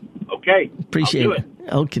 Okay. Appreciate it.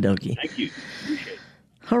 Okie dokie. Thank you. Appreciate it.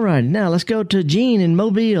 All right. Now let's go to Gene in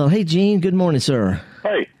Mobile. Hey, Gene. Good morning, sir.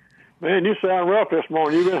 Hey. Man, you sound rough this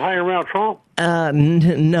morning. You been hanging around Trump?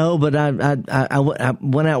 No, but I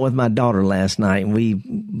went out with my daughter last night and we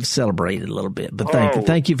celebrated a little bit. But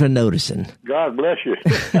thank you for noticing. God bless you.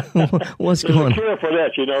 What's There's going on? a cure for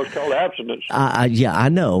that, it's called abstinence. Yeah, I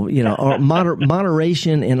know. Or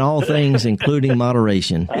moderation in all things, including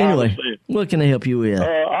moderation. Anyway, what can I help you with?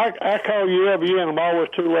 I call you every year, and I'm always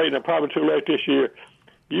too late, and I'm probably too late this year.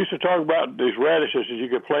 You used to talk about these radishes that you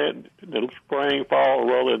could plant in the spring, fall,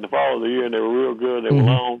 rather in the fall of the year, and they were real good. They were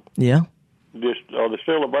long. Yeah. Are they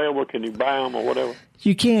still available? Can you buy them or whatever?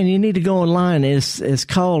 You can. You need to go online. It's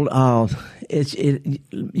called.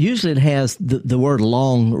 Usually it has the word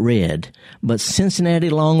long red, but Cincinnati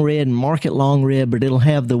long red and Market long red, but it'll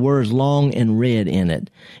have the words long and red in it,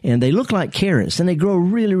 and they look like carrots, and they grow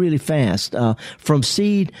really, really fast. From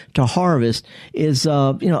seed to harvest is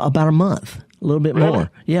about a month. A little bit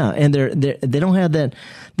more, yeah, and they don't have that.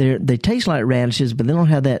 They taste like radishes, but they don't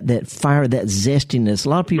have that fire, that zestiness. A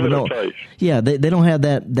lot of people don't. Yeah, they don't have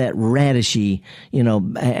that radishy,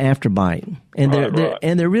 afterbite,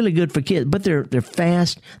 and they're really good for kids. But they're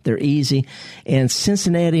fast, they're easy, and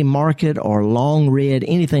Cincinnati Market or long red,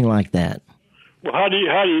 anything like that. Well, how do you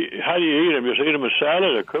eat them? Just eat them as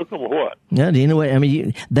salad or cook them or what? Yeah, do you know what? I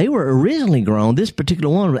mean, they were originally grown. This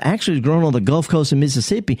particular one actually was grown on the Gulf Coast of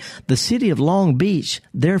Mississippi. The city of Long Beach,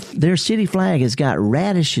 their city flag has got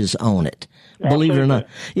radishes on it. Believe it or not,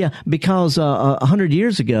 yeah, because 100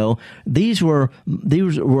 years ago, these were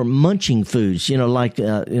munching foods. Like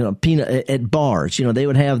peanut at bars. They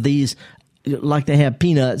would have these. Like they have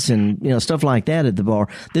peanuts and stuff like that at the bar.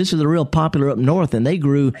 This is the real popular up north, and they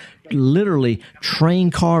grew literally train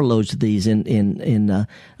carloads of these on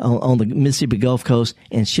the Mississippi Gulf Coast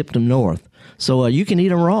and shipped them north. So you can eat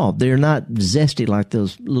them raw. They're not zesty like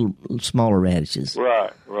those little smaller radishes.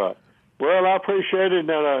 Right. Well, I appreciate it,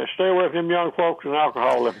 and stay away from them young folks and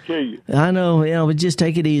alcohol. They'll kill you. I know, but just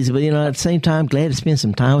take it easy. But at the same time, glad to spend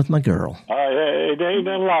some time with my girl. It ain't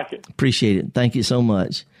nothing like it. Appreciate it. Thank you so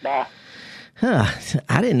much. Bye.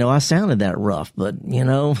 I didn't know I sounded that rough, but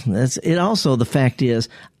that's it. Also, the fact is,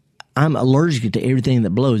 I'm allergic to everything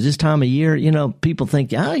that blows. This time of year, people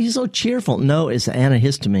think, you're so cheerful. No, it's the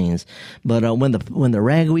antihistamines. But when the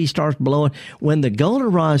ragweed starts blowing, when the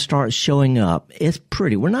goldenrod starts showing up, it's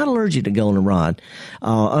pretty. We're not allergic to goldenrod,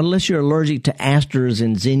 unless you're allergic to asters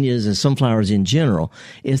and zinnias and sunflowers in general.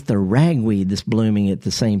 It's the ragweed that's blooming at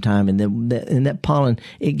the same time, and that pollen,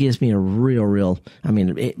 it gives me a real. I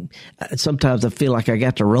mean, sometimes I feel like I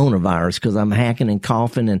got the coronavirus because I'm hacking and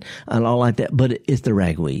coughing and all like that. But it's the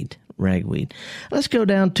ragweed. Let's go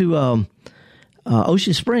down to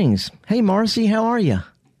Ocean Springs. Hey, Marcy, how are you?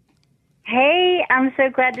 Hey, I'm so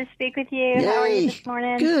glad to speak with you. Yay. How are you this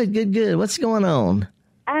morning? Good. What's going on?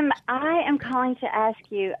 I am calling to ask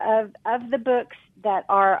you of the books that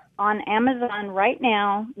are on Amazon right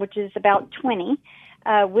now, which is about 20.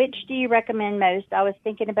 Which do you recommend most? I was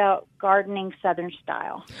thinking about gardening Southern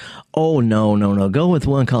style. Oh, no. Go with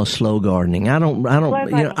one called Slow Gardening. I don't.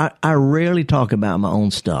 I rarely talk about my own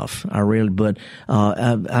stuff. But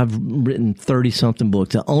I've written 30-something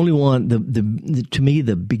books. The only one, to me,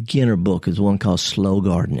 the beginner book is one called Slow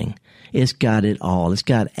Gardening. It's got it all. It's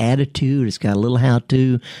got attitude. It's got a little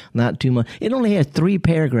how-to, not too much. It only has 3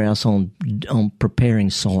 paragraphs on preparing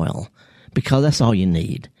soil, because that's all you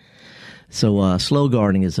need. So Slow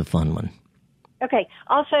Gardening is a fun one. Okay.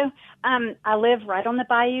 Also, I live right on the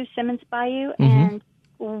bayou, Simmons Bayou, and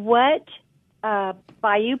what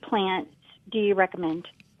bayou plants do you recommend?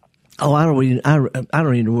 Oh, I don't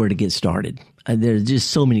even know where to get started. There's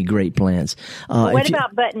just so many great plants. What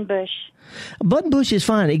about buttonbush? Buttonbush is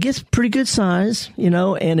fine. It gets pretty good size,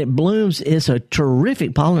 and it blooms. It's a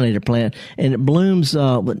terrific pollinator plant, and it blooms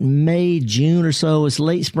May, June or so. It's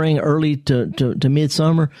late spring, early to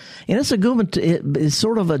midsummer, and it's a good one. It's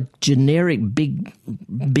sort of a generic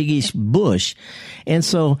biggish bush, and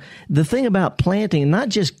so the thing about planting, not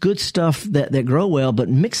just good stuff that grow well, but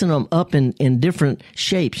mixing them up in different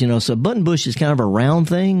shapes. So buttonbush is kind of a round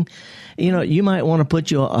thing. You might want to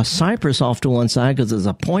put a cypress off to one side because it's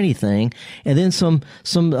a pointy thing, and then some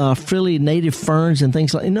frilly native ferns and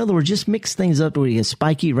things like. In other words, just mix things up to where you get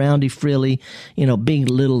spiky, roundy, frilly, big,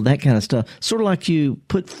 little, that kind of stuff. Sort of like you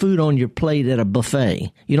put food on your plate at a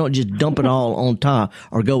buffet. You don't just dump it all on top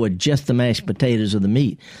or go with just the mashed potatoes or the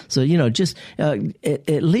meat. So just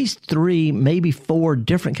at least 3, maybe 4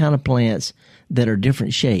 different kind of plants that are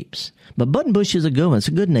different shapes. But buttonbush is a good one. It's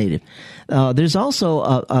a good native. There's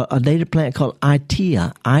also a native plant called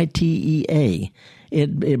Itea, I-T-E-A.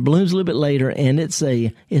 It blooms a little bit later, and it's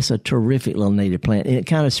a terrific little native plant, and it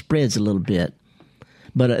kind of spreads a little bit.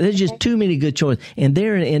 But there's just too many good choices. And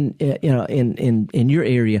there in your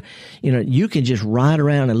area, you can just ride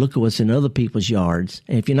around and look at what's in other people's yards.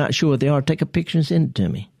 And if you're not sure what they are, take a picture and send it to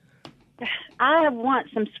me. I want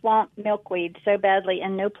some swamp milkweed so badly,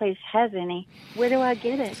 and no place has any. Where do I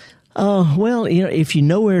get it? Well, if you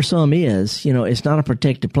know where some is, it's not a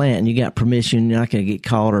protected plant and you got permission, you're not going to get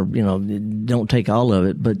caught or, don't take all of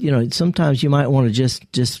it. But, sometimes you might want to just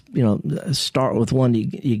start with one.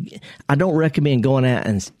 I don't recommend going out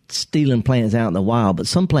and stealing plants out in the wild, but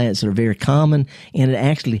some plants are very common and it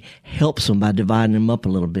actually helps them by dividing them up a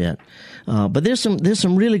little bit. But there's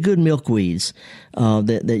some really good milkweeds,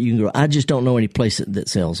 that you can grow. I just don't know any place that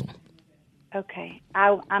sells them. Okay.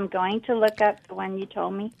 I'm going to look up the one you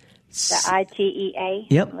told me. The ITEA.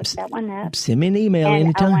 Yep. Look that one up. Send me an email and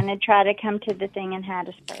anytime. I want to try to come to the thing in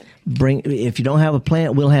Hattiesburg. If you don't have a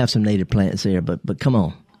plant, we'll have some native plants there, but come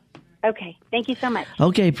on. Okay. Thank you so much.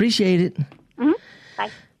 Okay, appreciate it. Mm-hmm.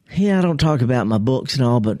 Bye. Yeah, I don't talk about my books and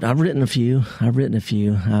all, but I've written a few.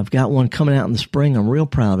 I've got one coming out in the spring I'm real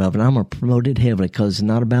proud of, and I'm going to promote it heavily because it's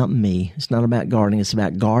not about me. It's not about gardening. It's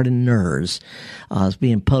about gardeners. It's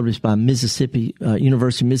being published by Mississippi,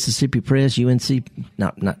 University of Mississippi Press, UNC,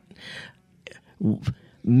 not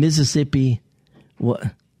Mississippi, what?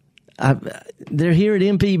 They're here at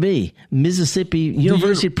MPB, Mississippi,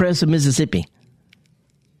 University Press of Mississippi.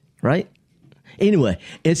 Right? Anyway,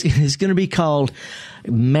 it's going to be called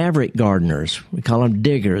Maverick Gardeners. We call them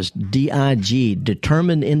diggers, DIG,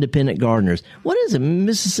 Determined Independent Gardeners. What is it,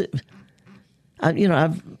 Mississippi?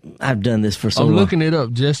 I've done this for so long. I'm looking it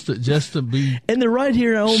up just to be, and they're right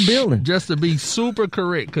here in our own building. Just to be super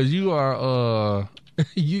correct, because you are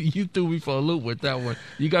you threw me for a loop with that one.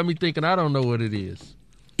 You got me thinking I don't know what it is.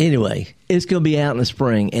 Anyway, it's going to be out in the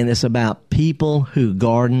spring, and it's about people who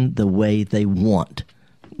garden the way they want.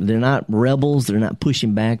 They're not rebels. They're not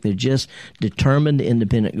pushing back. They're just determined,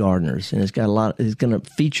 independent gardeners. And it's going to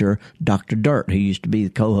feature Dr. Dirt, who used to be the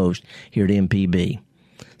co-host here at MPB.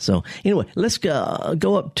 So anyway, let's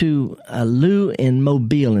go up to Lou in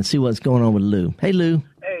Mobile and see what's going on with Lou. Hey, Lou.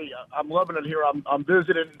 Hey, I'm loving it here. I'm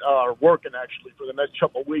visiting, working actually for the next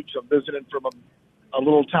couple of weeks. I'm visiting from a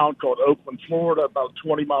little town called Oakland, Florida, about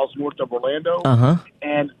 20 miles north of Orlando. Uh-huh.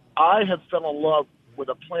 And I have fell in love with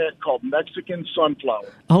a plant called Mexican sunflower.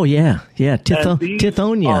 Oh, yeah.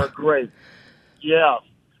 Tithonia are great. Yeah.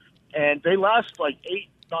 And they last like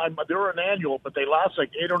 8-9 months. They're an annual, but they last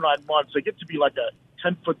like 8 or 9 months. They get to be like a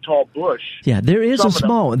 10-foot tall bush. Yeah, there is a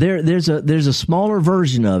small there's a smaller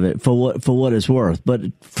version of it for what it's worth, but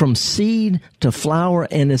from seed to flower,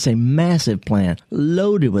 and it's a massive plant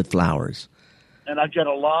loaded with flowers. And I get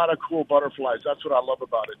a lot of cool butterflies. That's what I love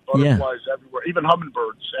about it. Butterflies everywhere, even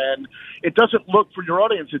hummingbirds. And it doesn't look, for your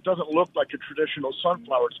audience, it doesn't look like a traditional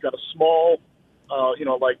sunflower. It's got a small,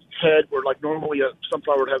 like head where like normally a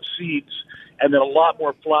sunflower would have seeds, and then a lot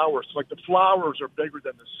more flowers. Like the flowers are bigger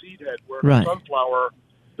than the seed head, where the sunflower,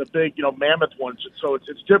 the big, mammoth ones. So it's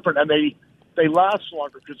different, and they last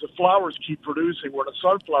longer because the flowers keep producing. Where in a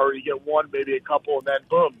sunflower, you get one, maybe a couple, and then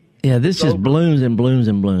boom. Yeah, this just blooms and blooms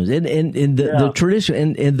and blooms. And the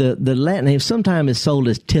tradition, and the Latin name sometimes is sold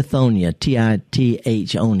as Tithonia,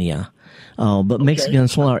 Tithonia. But Mexican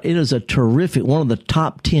sunflower, it is a terrific, one of the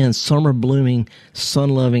top 10 summer blooming,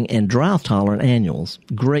 sun loving, and drought tolerant annuals.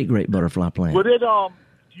 Great butterfly plant. Would it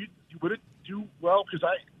do well? Because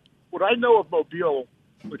what I know of Mobile,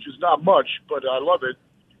 which is not much, but I love it,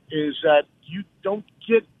 is that you don't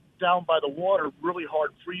get down by the water really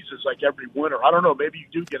hard freezes like every winter. I don't know. Maybe you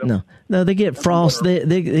do get them. No, they get frost.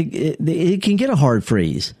 It can get a hard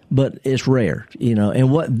freeze, but it's rare,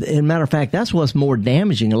 And matter of fact, that's what's more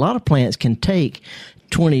damaging. A lot of plants can take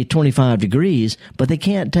 20, 25 degrees, but they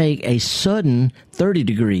can't take a sudden 30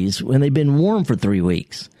 degrees when they've been warm for 3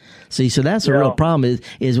 weeks. See, so that's the real problem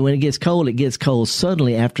is when it gets cold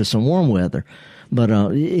suddenly after some warm weather. But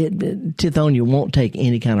Tithonia won't take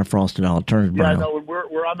any kind of frost at all. It turns brown. Yeah, no,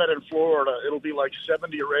 where I'm at in Florida, it'll be like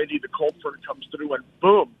 70 or 80. The cold front comes through, and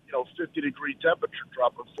boom, 50-degree temperature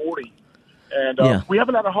drop or 40. And we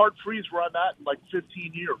haven't had a hard freeze where I'm at in like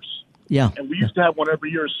 15 years. Yeah. And we used to have one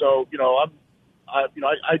every year. So,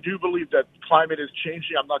 I do believe that climate is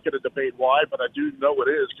changing. I'm not going to debate why, but I do know it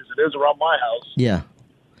is because it is around my house. Yeah.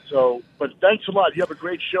 So, but thanks a lot. You have a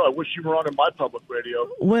great show. I wish you were on in my public radio.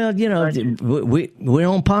 Well, we're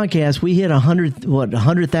on podcast. We hit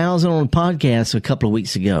 100,000 on podcasts a couple of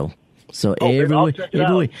weeks ago. So every week.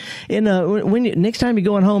 And next time you're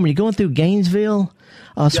going home and you're going through Gainesville,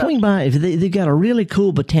 swing by. They've got a really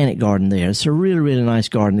cool botanic garden there. It's a really, really nice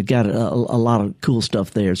garden. They've got a lot of cool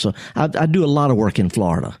stuff there. So I do a lot of work in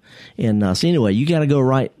Florida. And so anyway, you got to go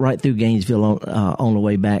right through Gainesville on the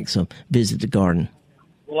way back. So visit the garden.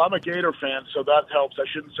 Well, I'm a Gator fan, so that helps. I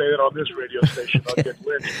shouldn't say that on this radio station. I'll get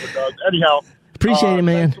lynched. But anyhow, appreciate it,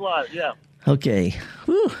 man. Thanks a lot. Yeah. Okay.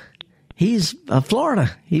 Whew. He's Florida.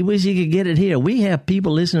 He wishes he could get it here. We have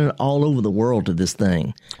people listening all over the world to this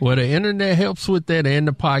thing. Well, the internet helps with that and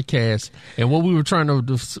the podcast. And what we were trying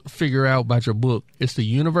to figure out about your book, it's the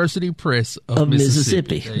University Press of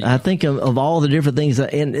Mississippi. I think of all the different things.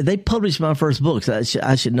 And they published my first books.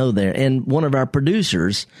 I should know there. And one of our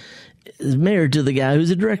producers is married to the guy who's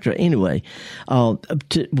the director. Anyway,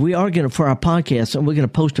 we are going to, for our podcast, and we're going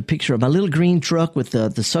to post a picture of my little green truck with the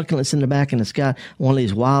succulents in the back, and it's got one of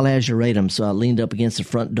these wild azuratums leaned up against the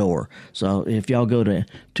front door. So if y'all go to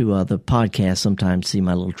the podcast sometime, see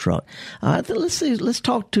my little truck. Let's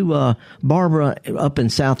talk to Barbara up in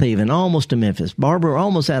South Haven, almost to Memphis. Barbara, we're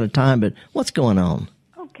almost out of time, but what's going on?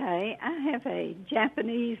 Okay, I have a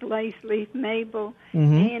Japanese lace leaf maple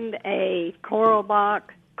and a coral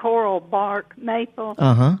bark maple.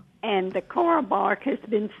 And the coral bark has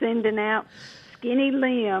been sending out skinny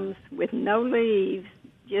limbs with no leaves,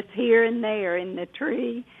 just here and there in the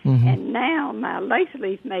tree. And now my lace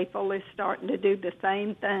leaf maple is starting to do the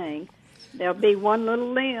same thing. There'll be one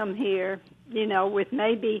little limb here, with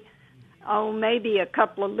maybe a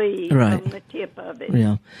couple of leaves on the tip of it.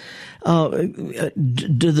 Yeah.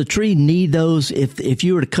 Do the tree need those? If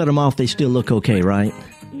you were to cut them off, they still look okay, right?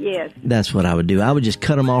 Yes. That's what I would do. I would just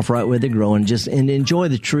cut them off right where they're growing, and enjoy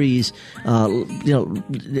the trees,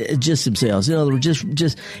 just themselves. In other words,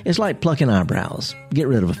 just it's like plucking eyebrows. Get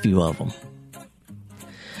rid of a few of them.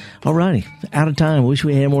 All righty. Out of time. Wish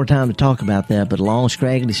we had more time to talk about that, but long,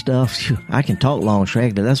 scraggly stuff, I can talk long,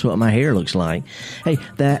 scraggly. That's what my hair looks like. Hey,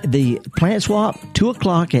 the plant swap, 2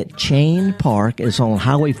 o'clock at Chain Park. It's on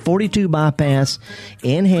Highway 42 bypass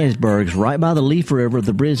in Harrisburg, right by the Leaf River,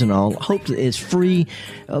 the bridge and all. Hope it's free.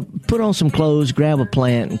 Put on some clothes, grab a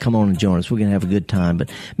plant, and come on and join us. We're going to have a good time.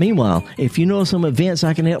 But meanwhile, if you know some events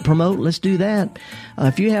I can help promote, let's do that.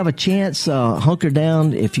 If you have a chance, hunker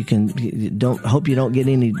down. If you can, hope you don't get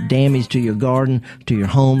any damage to your garden, to your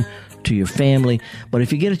home, to your family. But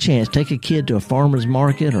if you get a chance, take a kid to a farmer's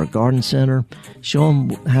market or a garden center. Show them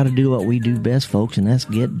how to do what we do best, folks, and that's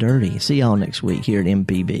get dirty. See y'all next week here at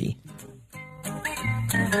MPB.